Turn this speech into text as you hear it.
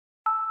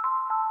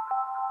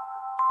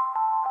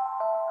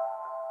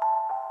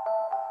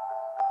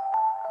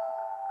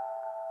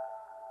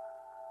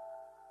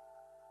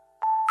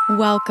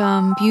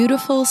Welcome,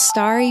 beautiful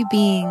starry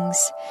beings,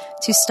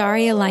 to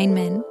Starry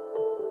Alignment,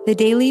 the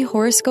daily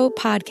horoscope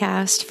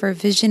podcast for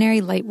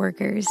visionary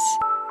lightworkers.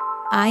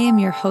 I am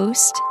your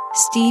host,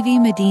 Stevie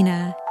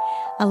Medina,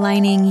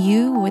 aligning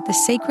you with the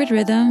sacred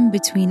rhythm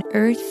between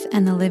earth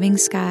and the living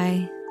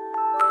sky.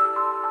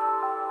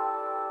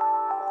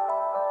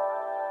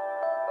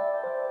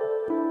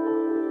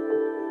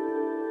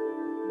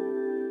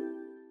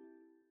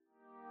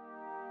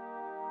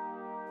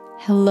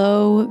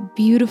 Hello,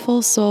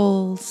 beautiful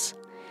souls.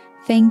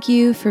 Thank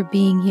you for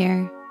being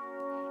here.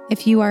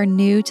 If you are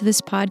new to this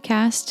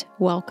podcast,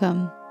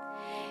 welcome.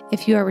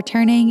 If you are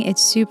returning,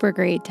 it's super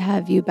great to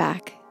have you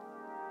back.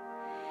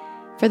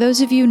 For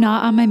those of you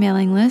not on my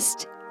mailing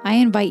list, I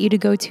invite you to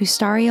go to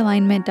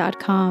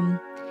starryalignment.com,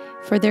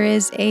 for there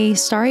is a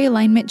Starry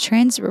Alignment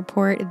transit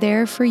report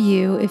there for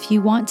you if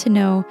you want to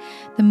know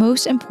the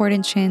most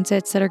important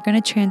transits that are going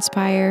to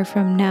transpire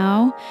from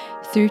now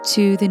through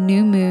to the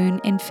new moon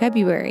in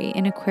February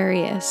in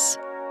Aquarius.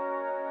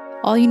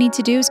 All you need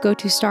to do is go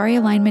to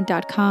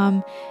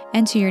starryalignment.com,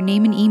 enter your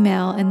name and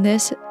email, and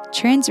this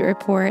transit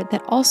report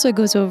that also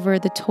goes over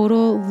the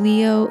total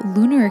Leo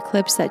lunar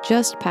eclipse that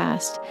just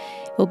passed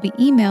will be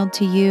emailed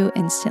to you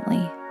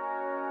instantly.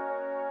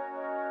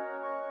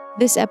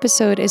 This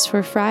episode is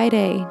for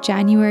Friday,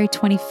 January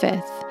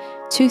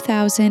 25th,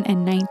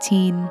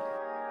 2019.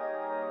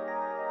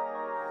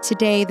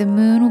 Today, the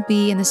moon will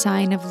be in the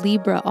sign of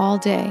Libra all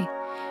day,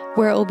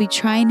 where it will be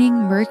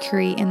trining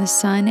Mercury and the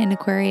sun in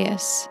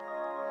Aquarius.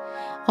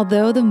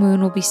 Although the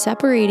moon will be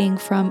separating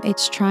from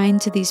its trine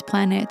to these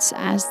planets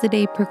as the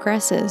day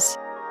progresses,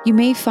 you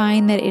may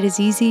find that it is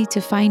easy to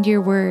find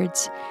your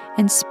words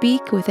and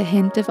speak with a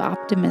hint of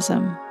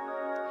optimism.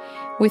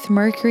 With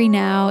Mercury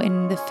now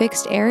in the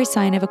fixed air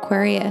sign of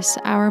Aquarius,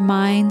 our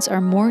minds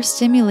are more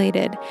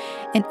stimulated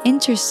and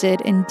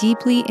interested in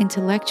deeply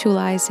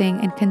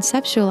intellectualizing and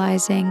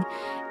conceptualizing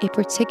a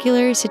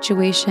particular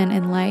situation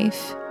in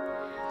life.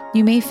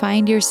 You may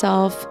find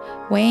yourself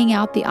weighing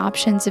out the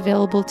options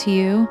available to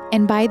you,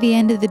 and by the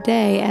end of the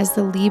day, as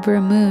the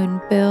Libra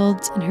moon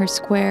builds in her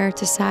square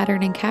to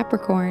Saturn in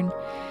Capricorn,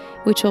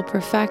 which will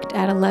perfect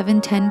at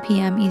 11:10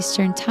 p.m.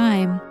 Eastern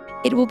Time,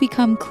 it will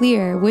become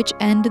clear which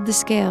end of the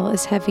scale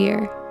is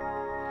heavier,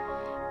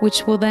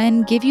 which will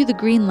then give you the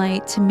green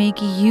light to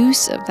make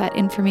use of that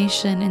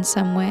information in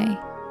some way.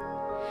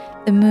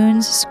 The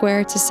moon's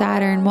square to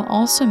Saturn will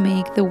also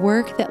make the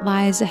work that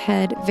lies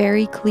ahead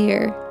very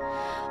clear,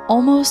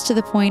 almost to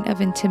the point of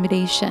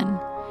intimidation,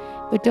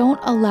 but don't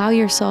allow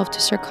yourself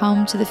to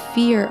succumb to the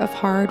fear of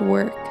hard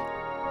work.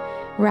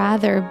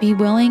 Rather, be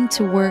willing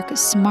to work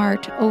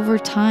smart over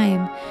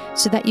time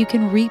so that you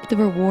can reap the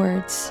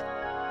rewards.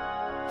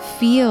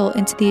 Feel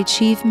into the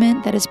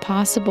achievement that is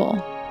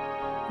possible.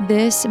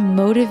 This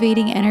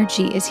motivating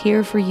energy is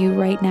here for you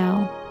right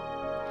now.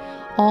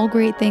 All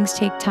great things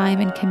take time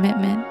and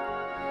commitment.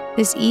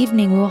 This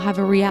evening, we will have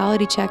a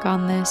reality check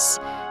on this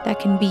that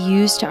can be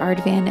used to our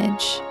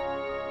advantage.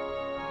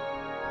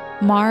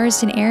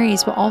 Mars in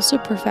Aries will also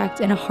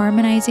perfect in a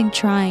harmonizing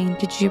trine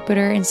to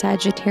Jupiter in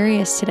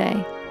Sagittarius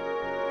today.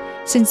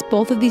 Since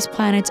both of these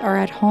planets are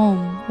at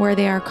home, where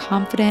they are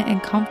confident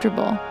and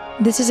comfortable,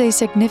 this is a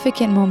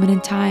significant moment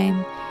in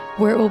time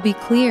where it will be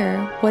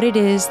clear what it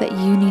is that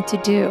you need to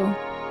do.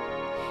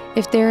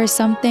 If there is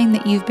something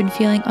that you've been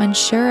feeling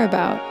unsure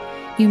about,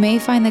 you may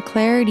find the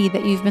clarity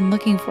that you've been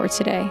looking for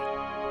today.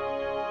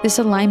 This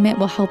alignment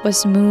will help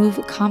us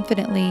move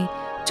confidently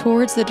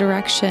towards the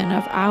direction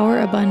of our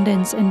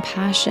abundance and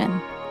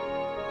passion.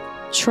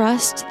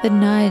 Trust the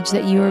nudge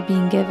that you are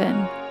being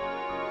given.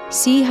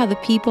 See how the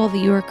people that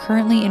you are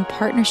currently in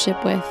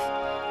partnership with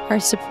are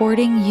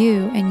supporting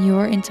you and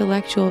your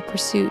intellectual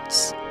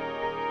pursuits.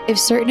 If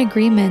certain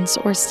agreements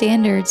or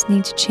standards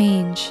need to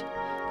change,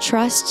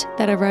 trust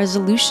that a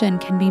resolution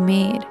can be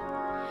made,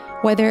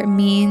 whether it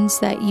means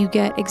that you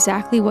get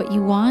exactly what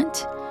you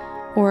want,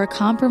 or a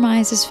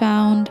compromise is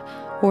found,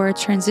 or a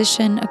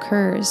transition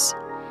occurs.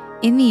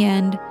 In the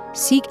end,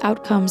 seek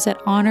outcomes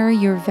that honor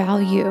your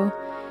value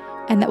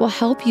and that will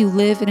help you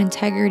live in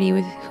integrity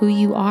with who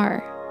you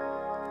are.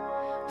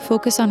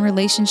 Focus on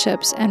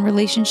relationships and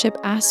relationship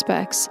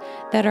aspects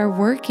that are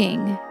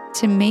working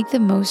to make the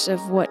most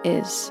of what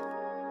is.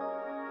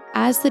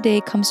 As the day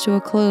comes to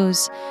a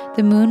close,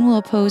 the moon will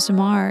oppose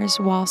Mars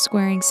while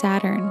squaring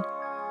Saturn.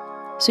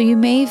 So you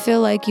may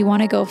feel like you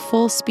want to go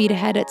full speed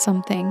ahead at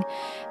something,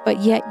 but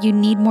yet you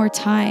need more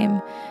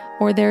time,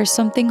 or there is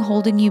something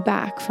holding you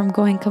back from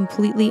going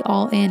completely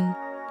all in.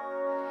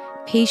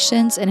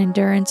 Patience and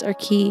endurance are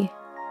key.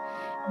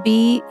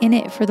 Be in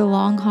it for the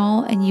long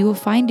haul, and you will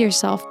find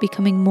yourself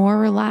becoming more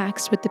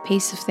relaxed with the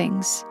pace of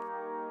things.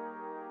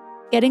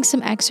 Getting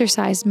some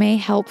exercise may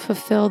help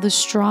fulfill the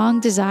strong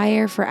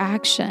desire for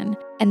action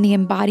and the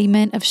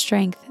embodiment of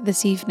strength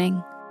this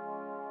evening.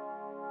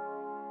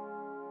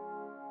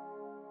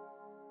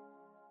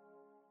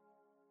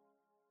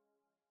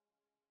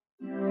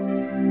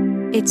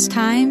 It's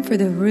time for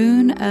the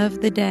rune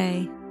of the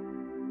day.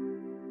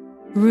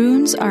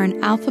 Runes are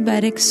an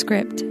alphabetic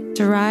script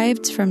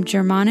derived from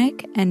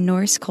Germanic and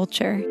Norse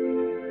culture.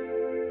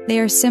 They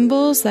are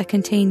symbols that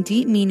contain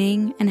deep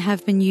meaning and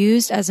have been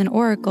used as an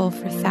oracle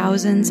for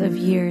thousands of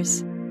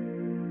years.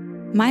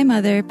 My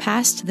mother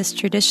passed this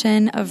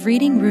tradition of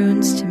reading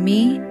runes to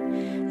me,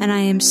 and I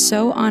am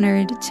so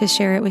honored to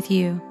share it with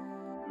you.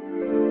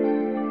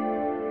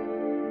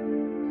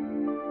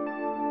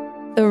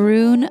 The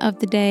rune of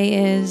the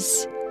day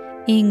is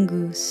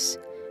Ingus,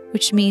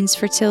 which means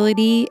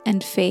fertility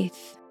and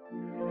faith.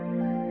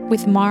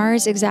 With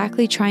Mars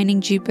exactly trining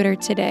Jupiter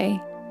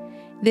today,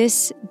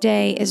 this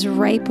day is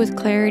ripe with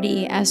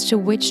clarity as to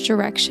which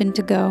direction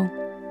to go.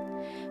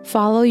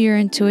 Follow your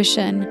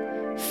intuition.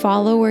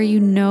 Follow where you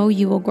know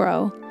you will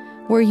grow,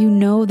 where you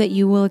know that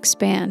you will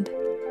expand.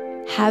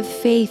 Have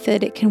faith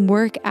that it can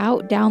work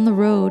out down the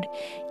road,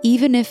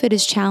 even if it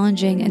is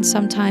challenging and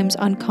sometimes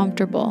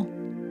uncomfortable.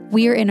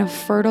 We are in a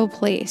fertile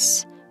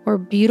place where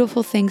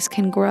beautiful things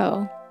can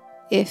grow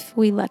if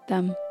we let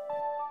them.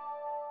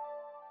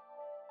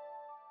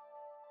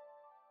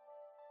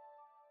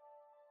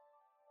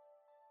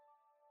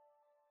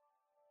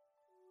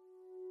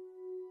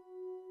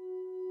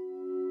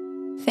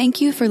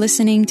 Thank you for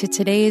listening to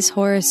today's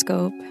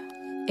horoscope.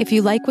 If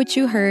you like what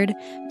you heard,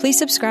 please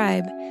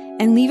subscribe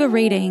and leave a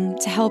rating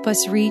to help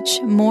us reach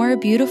more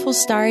beautiful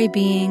starry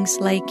beings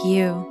like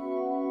you.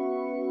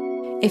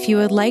 If you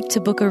would like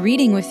to book a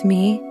reading with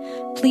me,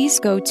 please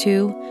go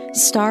to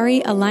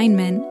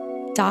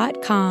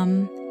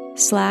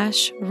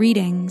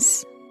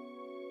starryalignment.com/readings.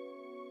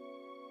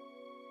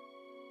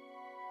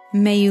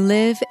 May you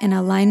live in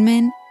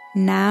alignment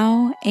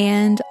now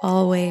and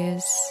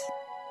always.